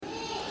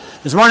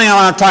This morning I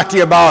want to talk to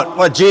you about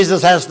what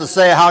Jesus has to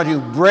say, how to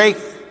break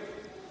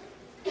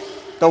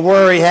the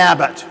worry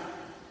habit.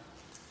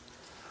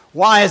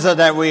 Why is it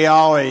that we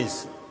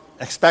always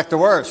expect the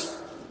worst?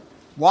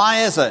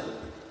 Why is it?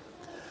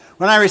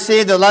 When I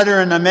received a letter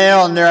in the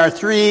mail and there are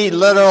 3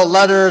 little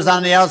letters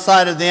on the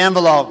outside of the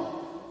envelope,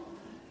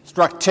 it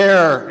struck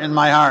terror in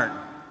my heart.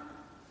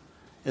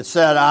 It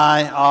said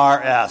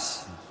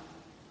IRS.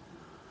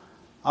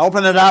 I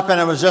opened it up and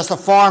it was just a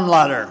form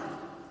letter.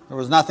 There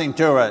was nothing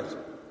to it.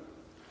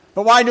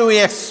 But why do we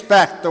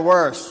expect the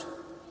worst?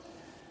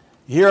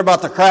 You hear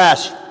about the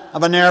crash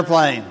of an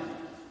airplane.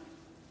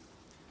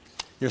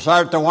 You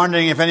start to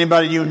wondering if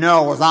anybody you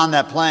know was on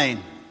that plane,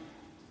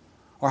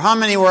 or how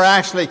many were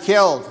actually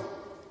killed.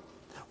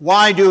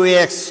 Why do we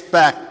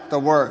expect the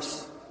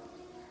worst?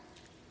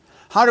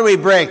 How do we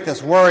break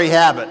this worry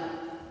habit?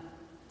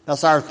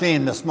 That's our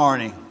theme this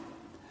morning.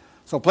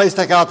 So please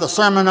take out the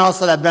sermon notes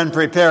that have been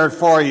prepared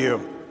for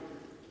you.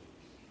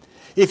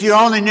 If you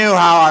only knew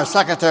how our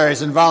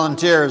secretaries and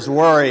volunteers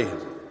worry,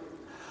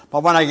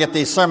 but when I get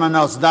these sermon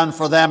notes done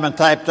for them and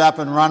typed up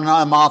and run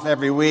them off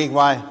every week,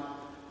 why,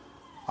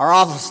 our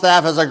office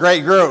staff is a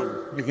great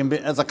group. You can,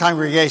 as a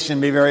congregation,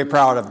 be very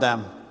proud of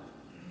them.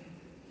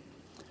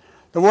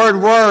 The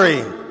word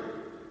worry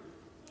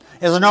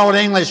is an old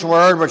English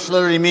word which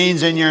literally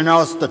means in your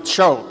notes to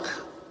choke,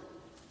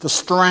 to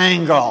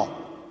strangle.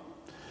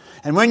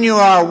 And when you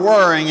are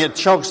worrying, it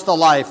chokes the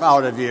life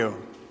out of you.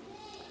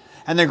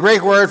 And the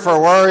Greek word for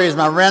worry is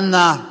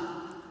marina,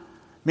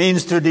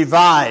 means to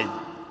divide.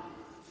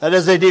 That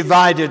is a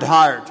divided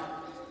heart.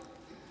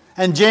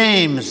 And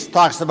James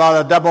talks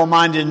about a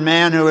double-minded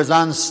man who is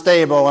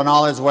unstable in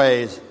all his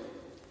ways.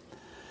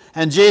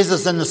 And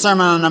Jesus in the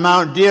Sermon on the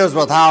Mount deals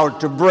with how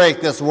to break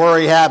this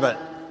worry habit.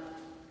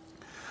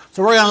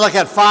 So we're going to look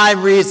at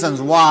 5 reasons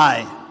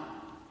why.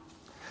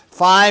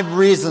 5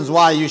 reasons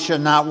why you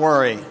should not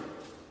worry.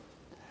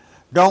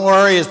 Don't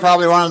worry is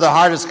probably one of the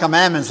hardest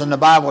commandments in the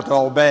Bible to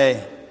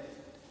obey.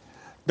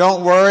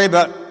 Don't worry,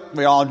 but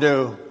we all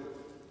do.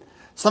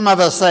 Some of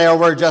us say,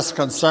 we're just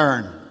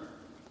concerned.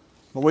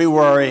 But we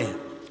worry.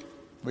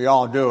 We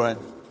all do it.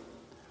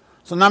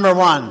 So number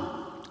 1,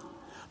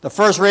 the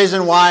first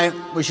reason why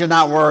we should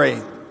not worry.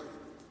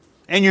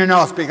 In your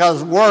notes,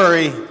 because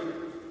worry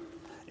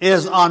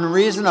is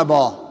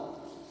unreasonable.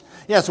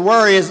 Yes,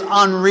 worry is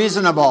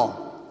unreasonable.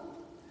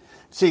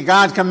 See,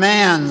 God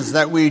commands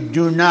that we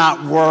do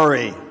not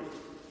worry.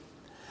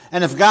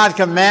 And if God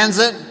commands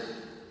it,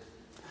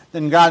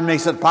 then God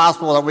makes it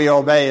possible that we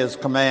obey His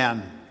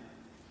command.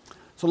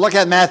 So look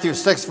at Matthew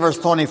 6, verse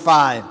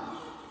 25.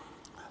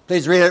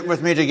 Please read it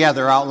with me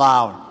together out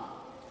loud.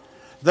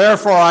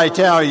 Therefore I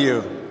tell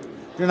you,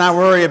 do not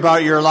worry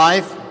about your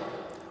life,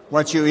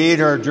 what you eat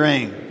or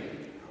drink,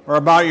 or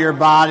about your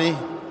body,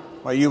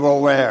 what you will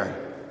wear.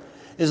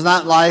 Is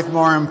not life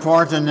more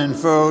important than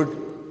food?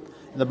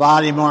 The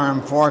body more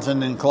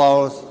important than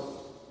clothes?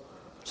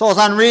 So it's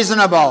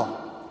unreasonable.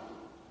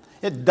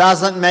 It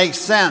doesn't make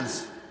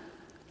sense.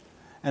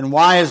 And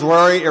why is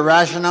worry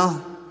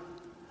irrational?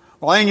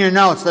 Well, in your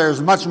notes,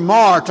 there's much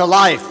more to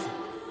life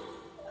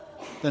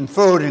than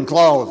food and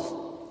clothes.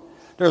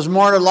 There's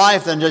more to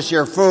life than just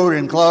your food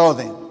and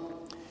clothing.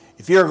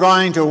 If you're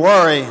going to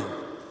worry,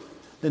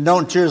 then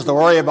don't choose to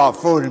worry about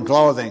food and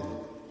clothing.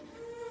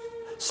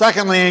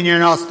 Secondly, in your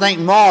notes, think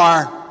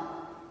more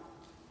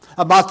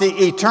about the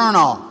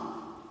eternal,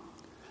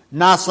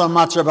 not so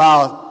much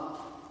about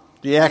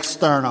the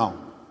external.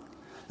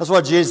 That's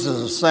what Jesus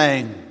is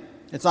saying.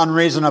 It's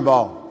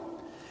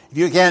unreasonable. If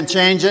you can't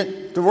change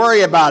it, to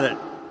worry about it.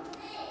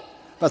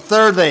 But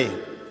thirdly,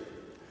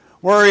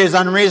 worry is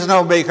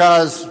unreasonable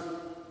because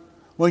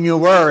when you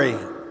worry,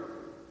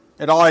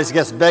 it always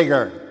gets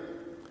bigger.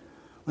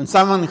 When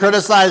someone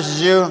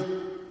criticizes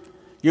you,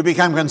 you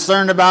become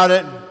concerned about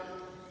it,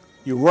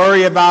 you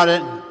worry about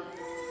it,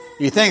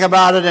 you think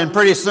about it, and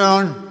pretty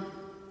soon,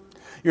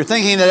 you're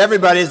thinking that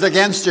everybody's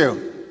against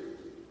you.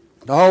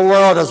 The whole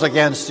world is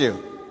against you.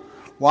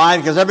 Why?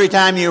 Because every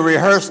time you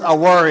rehearse a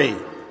worry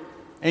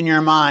in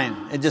your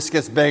mind, it just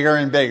gets bigger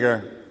and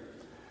bigger.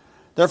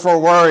 Therefore,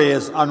 worry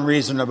is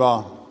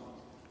unreasonable.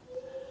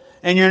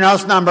 In your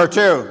notes, number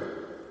 2,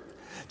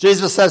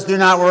 Jesus says, do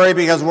not worry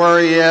because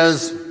worry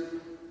is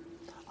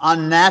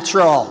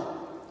unnatural.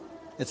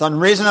 It's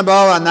unreasonable,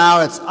 and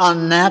now it's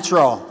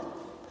unnatural.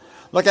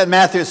 Look at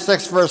Matthew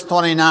 6, verse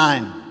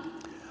 29.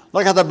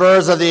 Look at the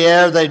birds of the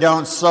air. They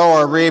don't sow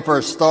or reap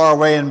or store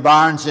away in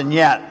barns, and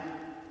yet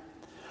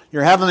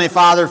your heavenly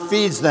Father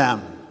feeds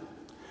them.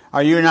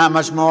 Are you not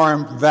much more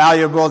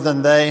valuable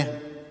than they?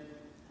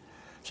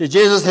 See,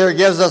 Jesus here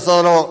gives us a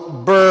little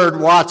bird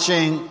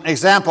watching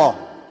example.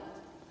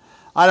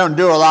 I don't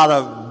do a lot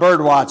of bird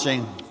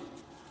watching,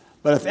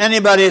 but if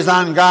anybody's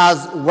on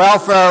God's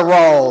welfare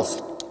rolls,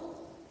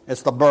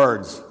 it's the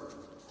birds.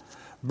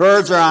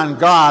 Birds are on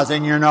God's,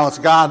 in your notes,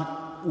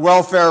 God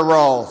welfare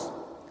rolls.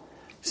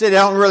 See, they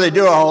don't really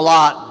do a whole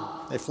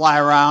lot. They fly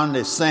around,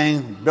 they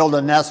sing, build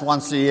a nest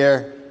once a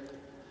year.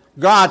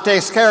 God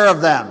takes care of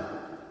them.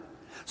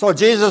 So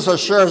Jesus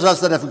assures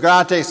us that if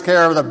God takes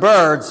care of the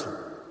birds,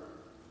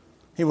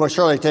 He will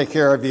surely take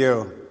care of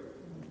you.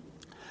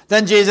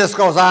 Then Jesus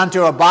goes on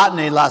to a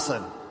botany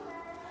lesson.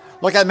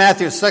 Look at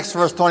Matthew 6,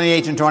 verse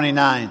 28 and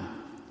 29.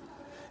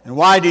 And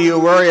why do you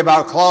worry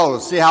about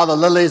clothes? See how the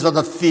lilies of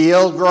the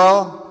field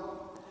grow?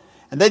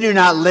 And they do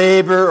not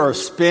labor or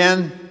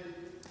spin.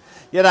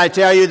 Yet I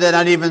tell you that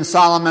not even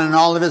Solomon in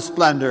all of his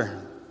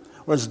splendor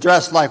was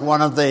dressed like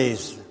one of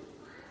these.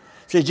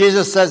 See,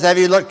 Jesus says, have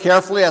you looked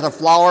carefully at a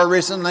flower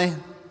recently?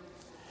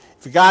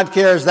 If God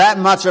cares that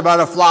much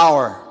about a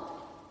flower,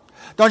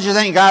 don't you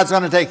think God's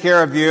going to take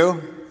care of you?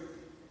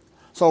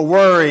 So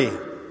worry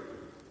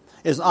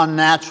is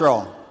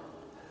unnatural.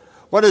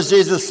 What is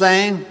Jesus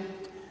saying?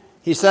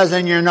 He says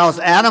in your notes,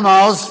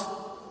 animals,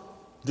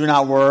 do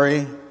not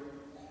worry.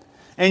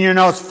 In your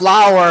notes,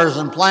 flowers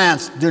and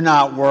plants, do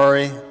not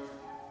worry.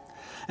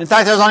 In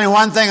fact, there's only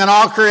one thing in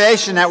all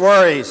creation that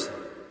worries.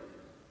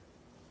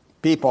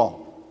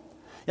 People.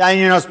 Yeah, in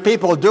your notes,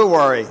 people do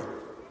worry.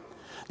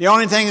 The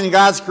only thing in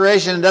God's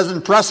creation that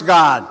doesn't trust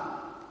God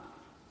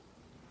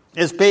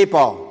is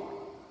people.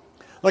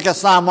 Look at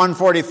Psalm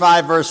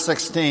 145, verse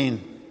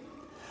 16.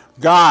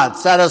 God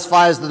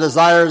satisfies the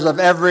desires of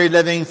every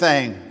living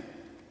thing.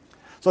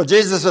 So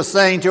Jesus is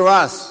saying to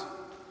us,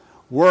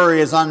 worry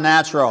is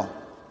unnatural.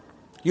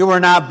 You were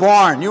not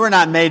born, you were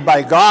not made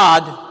by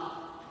God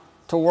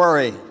to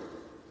worry.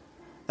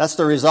 That's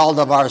the result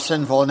of our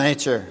sinful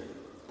nature.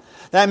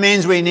 That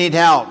means we need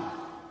help.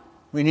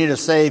 We need a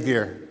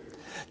Savior.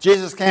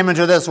 Jesus came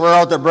into this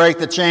world to break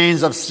the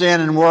chains of sin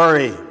and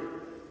worry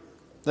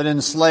that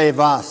enslave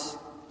us.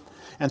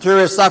 And through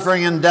his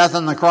suffering and death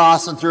on the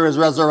cross and through his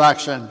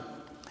resurrection,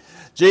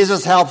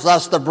 Jesus helps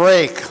us to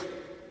break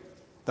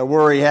the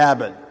worry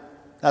habit.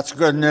 That's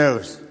good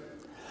news.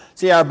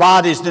 See, our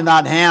bodies do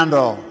not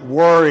handle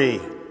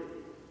worry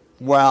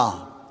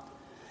well.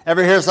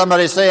 Ever hear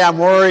somebody say, I'm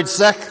worried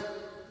sick?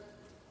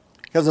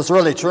 Because it's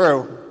really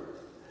true.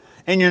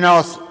 And you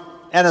know,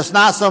 and it's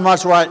not so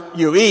much what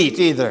you eat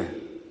either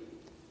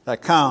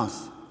that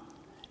counts.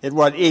 It's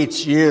what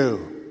eats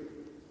you.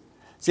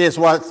 See, it's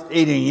what's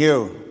eating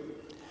you.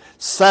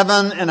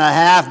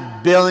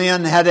 7.5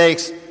 billion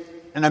headaches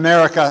in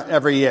America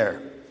every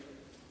year.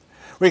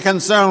 We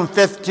consume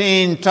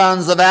 15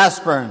 tons of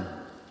aspirin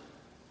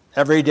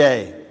every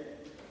day.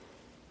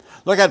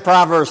 Look at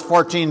Proverbs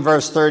 14,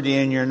 verse 30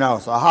 in your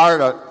notes. A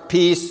heart of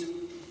peace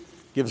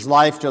gives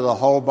life to the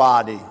whole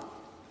body.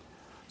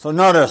 So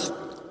notice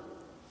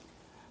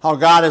how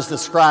God is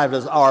described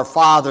as our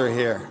Father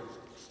here.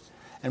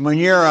 And when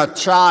you're a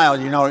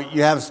child, you know,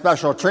 you have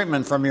special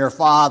treatment from your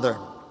Father.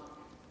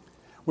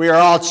 We are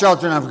all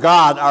children of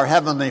God, our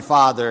Heavenly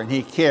Father, and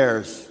He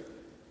cares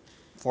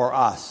for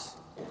us.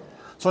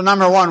 So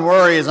number one,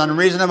 worry is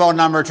unreasonable.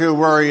 Number two,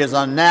 worry is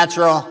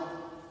unnatural.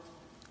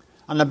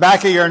 On the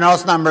back of your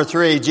notes, number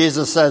 3,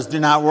 Jesus says, do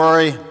not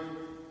worry,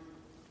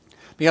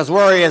 because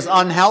worry is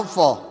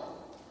unhelpful.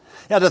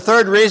 Yeah, the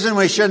third reason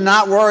we should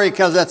not worry,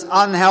 because it's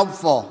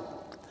unhelpful.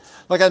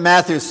 Look at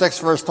Matthew 6,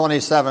 verse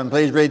 27.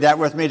 Please read that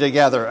with me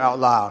together out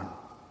loud.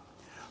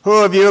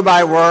 Who of you,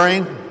 by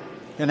worrying,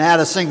 can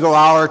add a single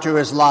hour to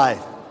his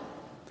life?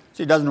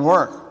 See, it doesn't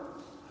work.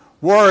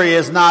 Worry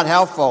is not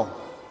helpful.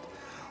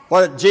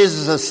 What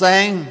Jesus is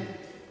saying,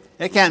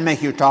 it can't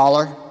make you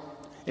taller.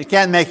 It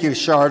can't make you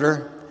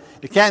shorter.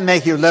 It can't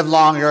make you live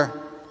longer.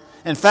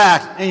 In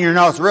fact, in your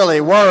notes,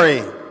 really,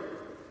 worry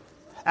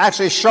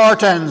actually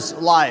shortens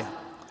life.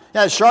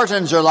 Yeah, it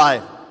shortens your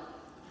life.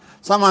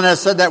 Someone has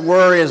said that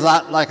worry is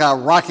not like a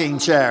rocking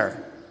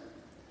chair.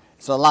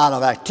 It's a lot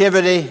of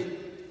activity,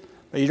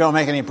 but you don't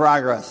make any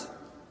progress.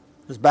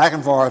 Just back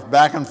and forth,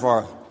 back and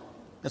forth.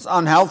 It's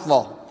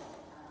unhelpful.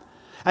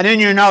 And in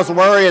your notes,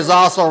 worry is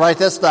also, write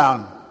this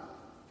down,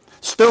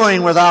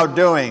 stewing without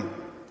doing.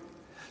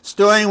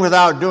 Stewing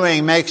without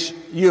doing makes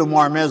you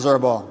more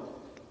miserable.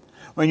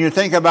 When you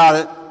think about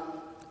it,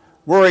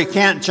 worry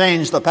can't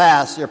change the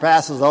past. Your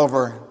past is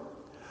over.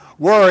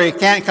 Worry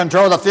can't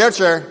control the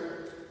future.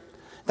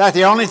 In fact,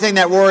 the only thing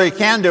that worry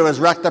can do is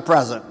wreck the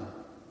present.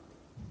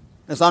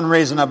 It's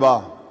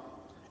unreasonable.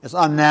 It's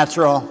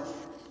unnatural.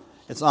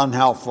 It's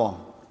unhelpful.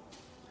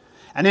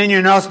 And in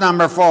your notes,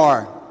 number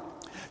 4,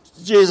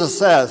 Jesus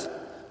says,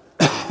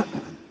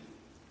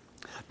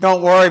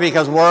 don't worry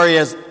because worry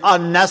is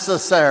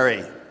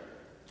unnecessary.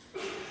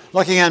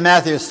 Looking at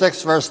Matthew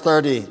 6, verse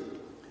 30,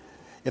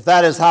 if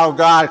that is how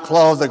God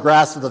clothed the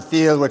grass of the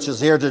field, which is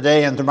here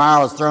today and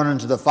tomorrow is thrown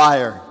into the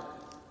fire,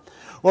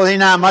 will He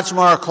not much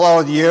more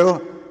clothe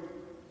you?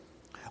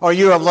 Or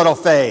you of little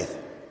faith?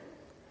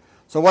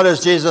 So what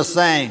is Jesus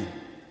saying?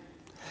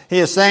 He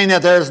is saying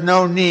that there is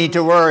no need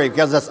to worry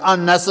because it's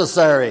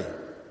unnecessary.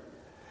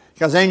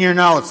 Because in your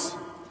notes,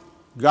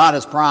 God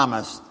has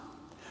promised.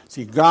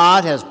 See,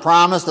 God has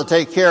promised to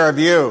take care of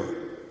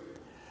you.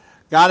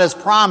 God has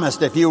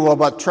promised if you will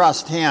but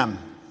trust Him.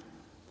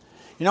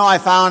 You know, I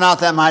found out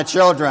that my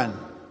children,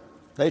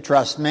 they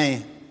trust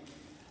me.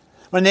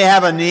 When they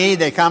have a need,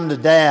 they come to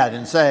Dad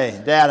and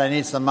say, Dad, I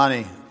need some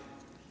money.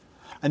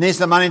 I need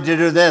some money to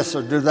do this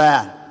or do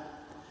that.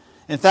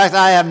 In fact,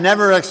 I have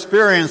never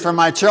experienced from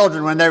my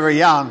children when they were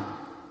young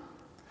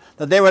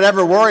that they would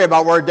ever worry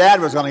about where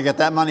Dad was going to get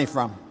that money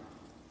from.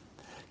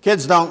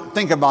 Kids don't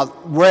think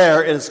about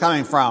where it is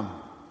coming from.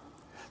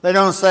 They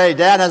don't say,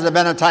 Dad, has it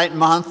been a tight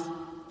month?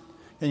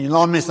 Can you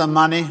loan me some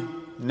money?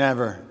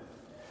 Never.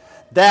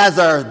 Dads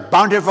are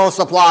bountiful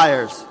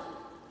suppliers.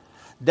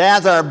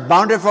 Dads are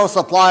bountiful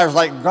suppliers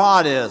like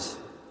God is.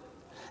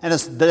 And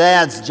it's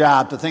Dad's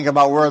job to think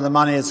about where the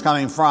money is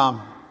coming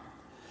from.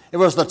 It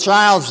was the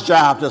child's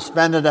job to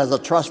spend it as a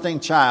trusting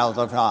child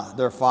of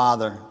their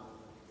father.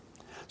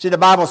 See, the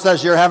Bible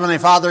says your heavenly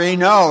Father, He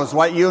knows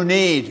what you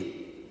need.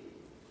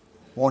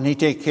 Won't He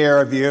take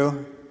care of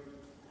you?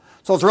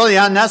 So it's really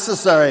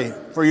unnecessary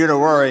for you to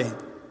worry.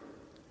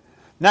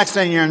 Next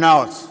in your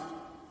notes,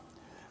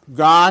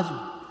 God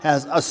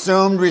has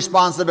assumed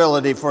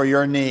responsibility for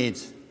your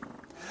needs.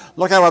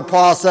 Look at what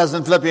Paul says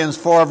in Philippians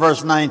 4,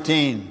 verse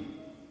 19.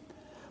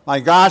 My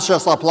God shall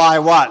supply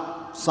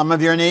what? Some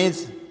of your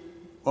needs?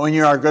 When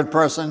you are a good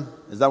person?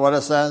 Is that what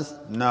it says?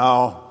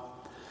 No.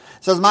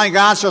 It says, my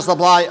God shall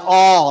supply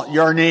all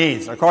your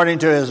needs according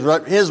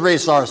to his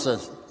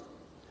resources.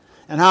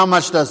 And how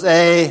much does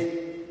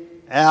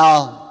A-L-L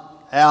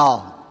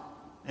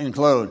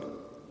include?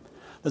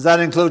 Does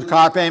that include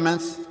car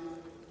payments?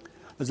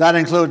 Does that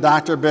include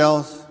doctor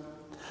bills?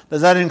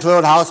 Does that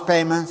include house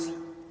payments?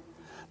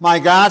 My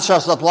God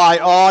shall supply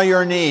all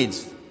your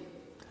needs,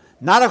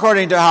 not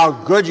according to how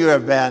good you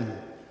have been,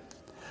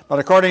 but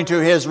according to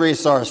His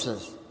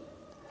resources.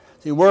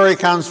 See, worry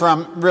comes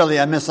from really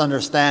a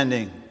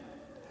misunderstanding.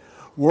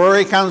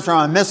 Worry comes from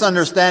a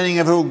misunderstanding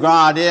of who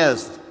God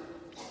is.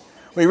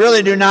 We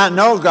really do not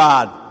know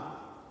God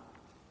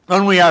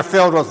when we are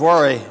filled with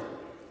worry.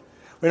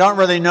 We don't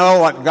really know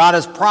what God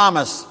has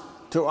promised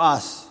to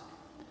us.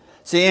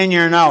 See, in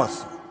your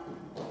notes,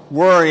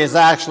 worry is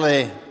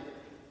actually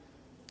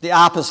the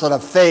opposite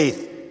of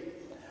faith.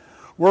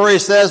 Worry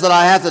says that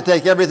I have to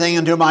take everything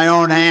into my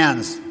own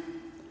hands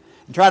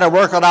and try to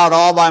work it out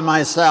all by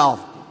myself.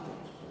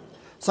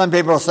 Some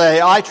people say,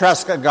 I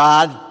trust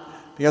God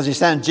because He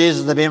sent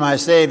Jesus to be my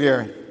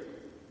Savior.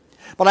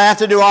 But I have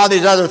to do all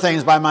these other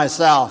things by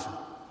myself.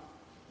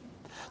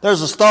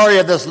 There's a story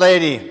of this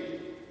lady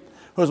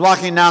who was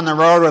walking down the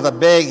road with a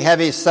big,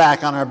 heavy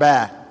sack on her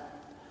back.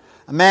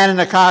 A man in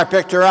the car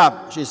picked her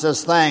up. She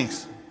says,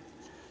 thanks.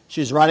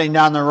 She's riding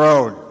down the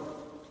road.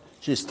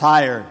 She's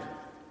tired.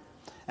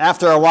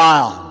 After a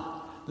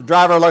while, the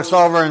driver looks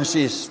over and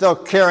she's still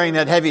carrying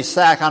that heavy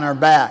sack on her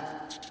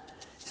back.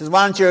 He says,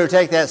 why don't you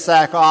take that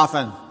sack off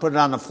and put it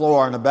on the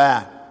floor in the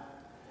back?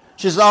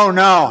 She says, oh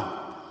no,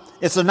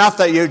 it's enough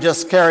that you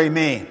just carry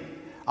me.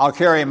 I'll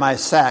carry my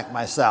sack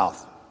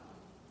myself.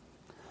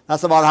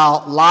 That's about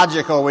how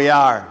logical we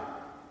are.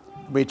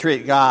 We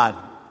treat God.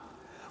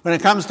 When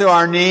it comes to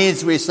our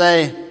needs, we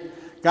say,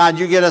 God,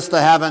 you get us to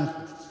heaven.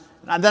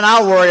 And then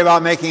I'll worry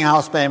about making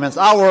house payments.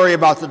 I'll worry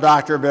about the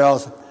doctor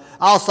bills.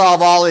 I'll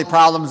solve all the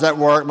problems at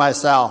work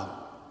myself.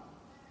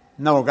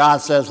 No,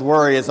 God says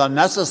worry is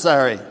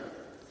unnecessary.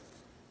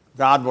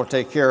 God will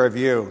take care of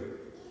you.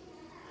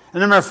 And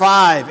number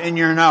 5 in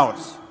your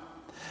notes.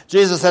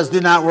 Jesus says,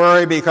 do not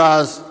worry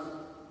because,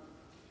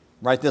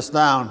 write this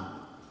down,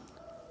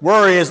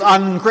 worry is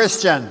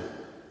unchristian.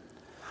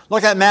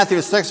 Look at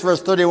Matthew 6,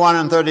 verse 31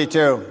 and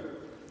 32.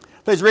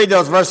 Please read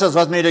those verses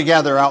with me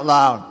together out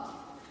loud.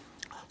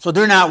 So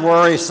do not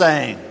worry,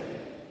 saying,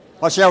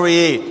 what shall we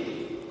eat?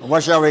 Or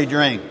what shall we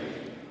drink?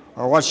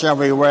 Or what shall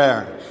we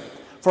wear?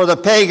 For the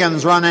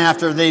pagans run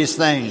after these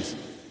things,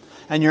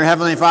 and your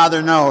heavenly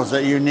Father knows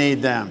that you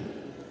need them.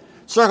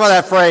 Circle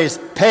that phrase,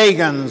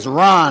 pagans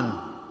run.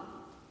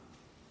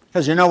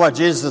 Because you know what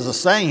Jesus is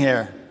saying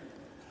here.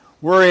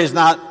 Worry is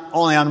not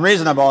only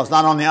unreasonable, it's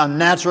not only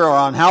unnatural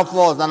or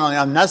unhelpful, it's not only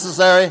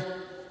unnecessary.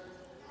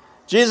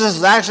 Jesus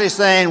is actually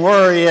saying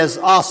worry is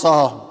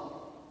also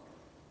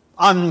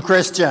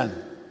unchristian.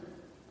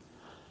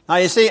 Now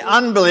you see,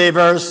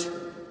 unbelievers,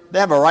 they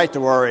have a right to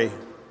worry.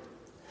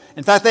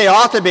 In fact, they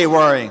ought to be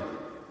worrying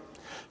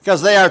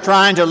because they are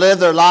trying to live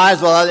their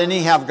lives without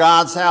any of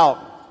God's help.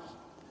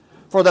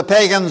 For the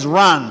pagans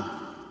run.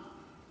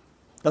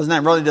 Doesn't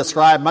that really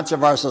describe much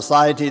of our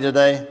society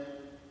today?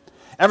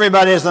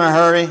 Everybody is in a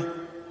hurry,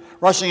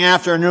 rushing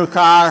after a new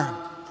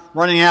car,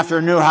 running after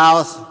a new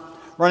house,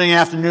 running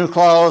after new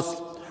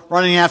clothes,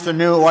 running after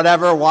new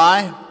whatever.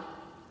 Why?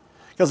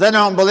 Because they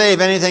don't believe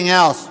anything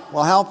else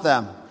will help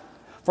them.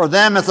 For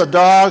them, it's a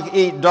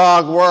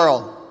dog-eat-dog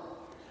world.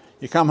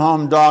 You come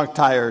home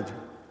dog-tired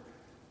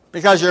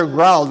because you're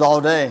growled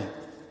all day.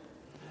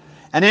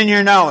 And in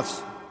your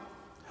notes,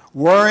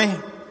 worry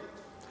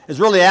is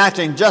really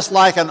acting just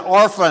like an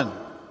orphan.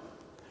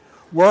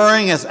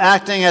 Worrying is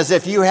acting as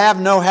if you have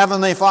no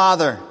heavenly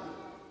Father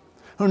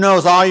who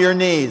knows all your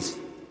needs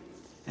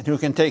and who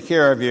can take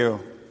care of you.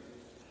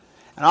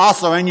 And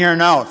also in your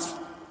notes,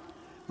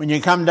 when you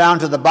come down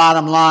to the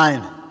bottom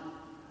line,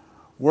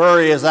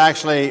 worry is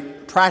actually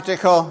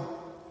practical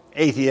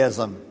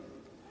atheism.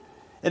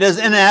 It is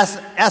in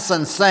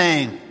essence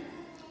saying,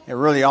 it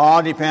really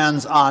all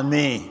depends on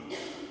me.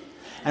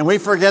 And we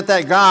forget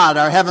that God,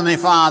 our Heavenly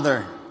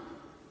Father,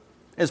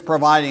 is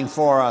providing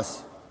for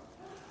us.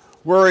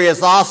 Worry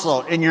is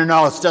also, in your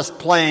notes, just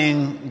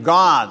playing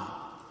God.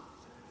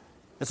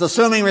 It's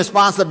assuming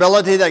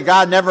responsibility that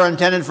God never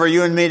intended for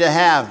you and me to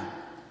have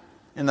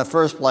in the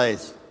first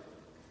place.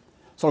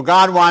 So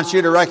God wants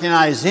you to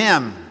recognize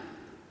Him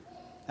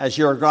as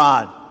your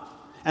God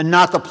and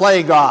not to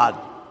play God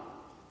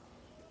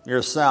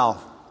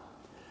yourself.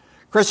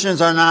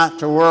 Christians are not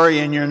to worry,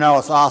 in your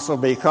notes, also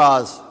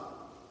because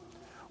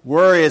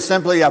worry is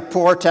simply a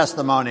poor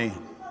testimony.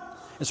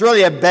 It's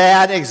really a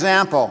bad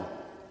example.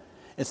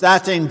 It's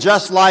acting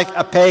just like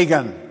a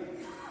pagan,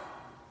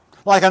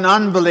 like an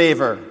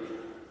unbeliever.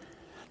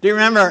 Do you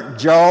remember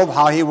Job,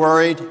 how he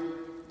worried?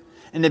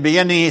 In the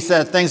beginning he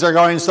said, things are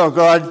going so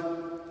good,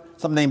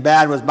 something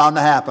bad was bound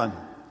to happen.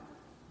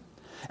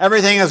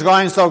 Everything is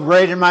going so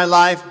great in my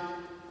life,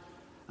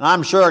 and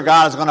I'm sure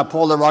God is going to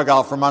pull the rug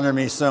out from under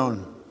me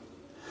soon.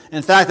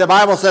 In fact, the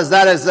Bible says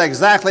that is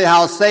exactly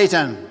how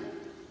Satan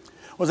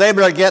was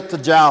able to get to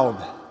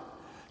Job.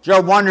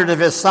 Job wondered if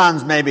his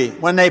sons, maybe,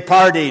 when they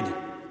partied,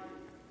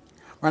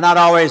 were not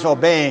always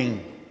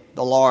obeying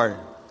the Lord.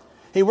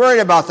 He worried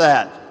about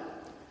that.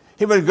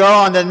 He would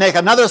go and then make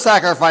another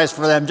sacrifice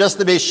for them just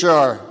to be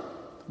sure.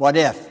 What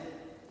if?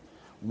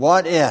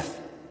 What if?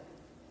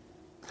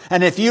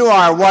 And if you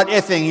are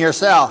what-ifing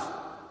yourself,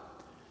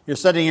 you're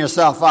setting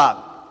yourself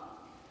up.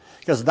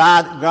 Because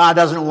God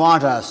doesn't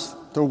want us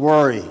to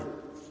worry.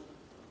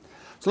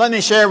 So let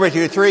me share with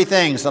you 3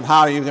 things of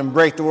how you can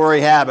break the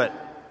worry habit.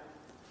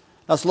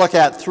 Let's look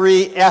at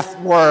 3 F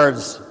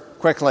words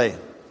quickly.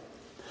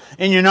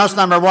 In your notes,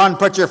 number 1,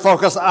 put your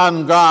focus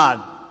on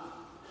God.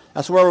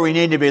 That's where we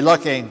need to be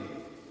looking.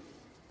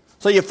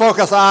 So you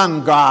focus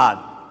on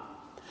God.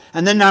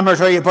 And then number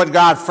 2, you put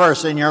God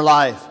first in your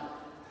life.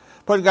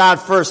 Put God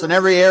first in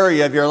every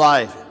area of your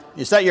life.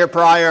 You set your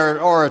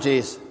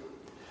priorities.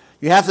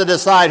 You have to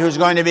decide who's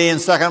going to be in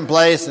second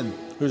place and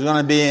who's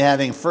going to be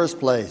having first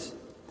place.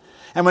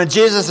 And when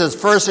Jesus is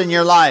first in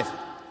your life,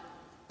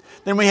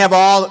 then we have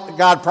all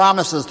God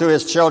promises to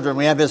His children.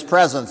 We have His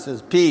presence,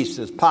 His peace,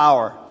 His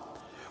power.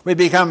 We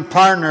become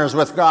partners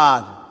with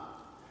God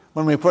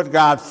when we put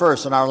God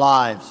first in our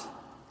lives.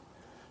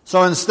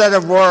 So instead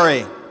of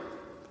worry,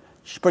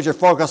 put your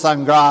focus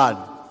on God.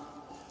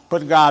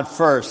 Put God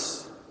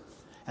first.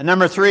 And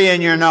number 3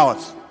 in your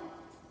notes,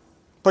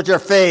 put your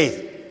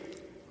faith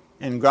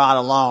in God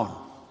alone.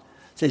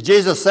 See,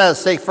 Jesus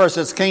says, seek first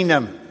His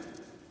kingdom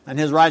and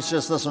His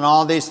righteousness, and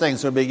all these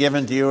things will be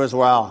given to you as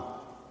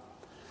well.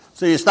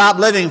 So you stop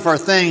living for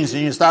things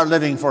and you start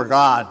living for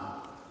God.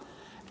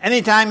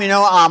 Anytime you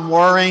know I'm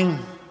worrying,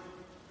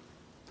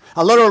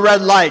 a little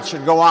red light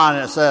should go on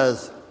and it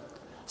says,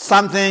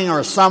 something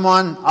or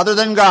someone other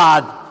than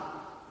God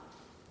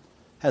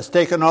has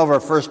taken over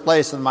first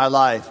place in my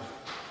life.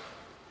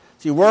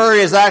 See, worry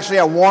is actually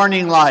a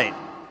warning light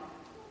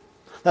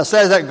that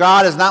says that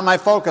God is not my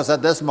focus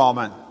at this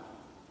moment.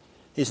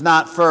 He's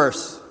not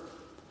first.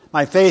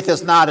 My faith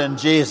is not in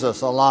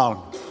Jesus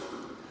alone.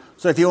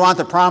 So if you want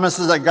the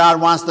promises that God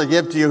wants to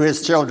give to you,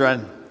 His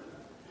children,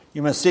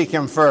 you must seek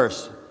Him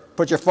first.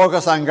 Put your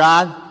focus on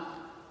God,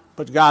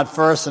 put God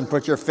first, and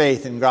put your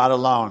faith in God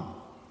alone.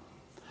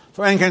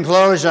 So in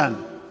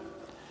conclusion,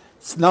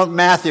 note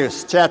Matthew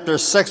chapter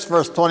 6,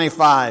 verse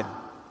 25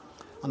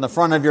 on the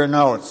front of your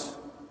notes.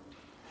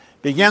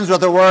 Begins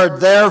with the word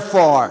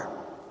therefore.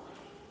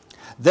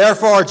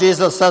 Therefore,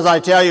 Jesus says, I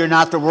tell you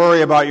not to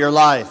worry about your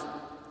life.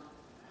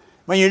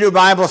 When you do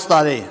Bible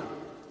study,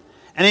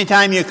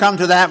 anytime you come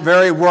to that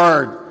very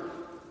word,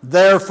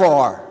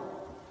 therefore,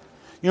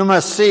 you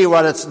must see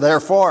what it's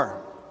there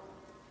for,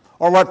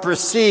 or what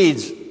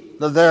precedes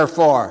the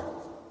therefore.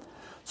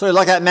 So you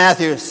look at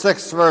Matthew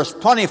 6, verse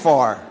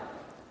 24.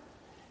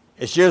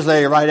 It's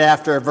usually right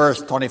after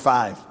verse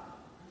 25.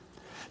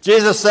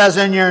 Jesus says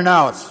in your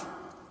notes,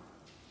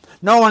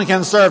 no one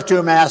can serve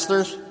 2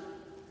 masters,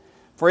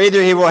 for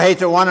either he will hate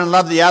the one and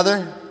love the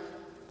other,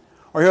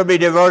 or he'll be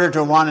devoted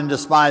to one and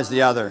despise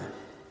the other.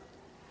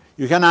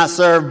 You cannot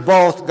serve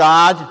both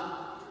God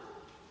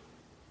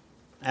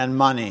and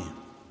money.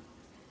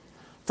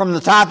 From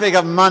the topic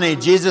of money,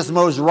 Jesus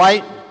moves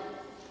right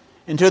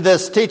into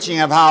this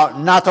teaching of how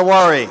not to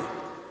worry.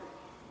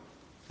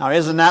 Now,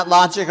 isn't that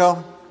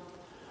logical?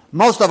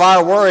 Most of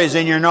our worries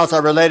in your notes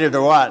are related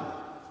to what?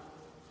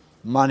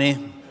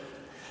 Money.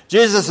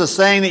 Jesus is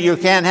saying that you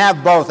can't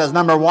have both as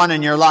number 1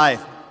 in your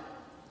life.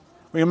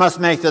 We must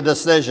make the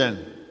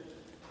decision.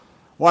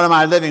 What am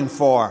I living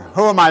for?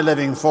 Who am I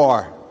living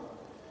for?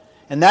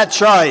 And that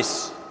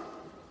choice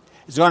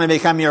is going to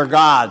become your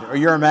God or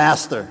your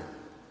master.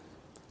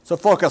 So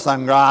focus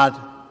on God.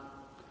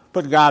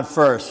 Put God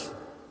first.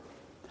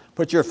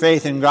 Put your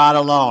faith in God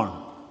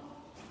alone,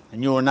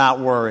 and you will not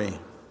worry.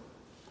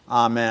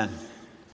 Amen.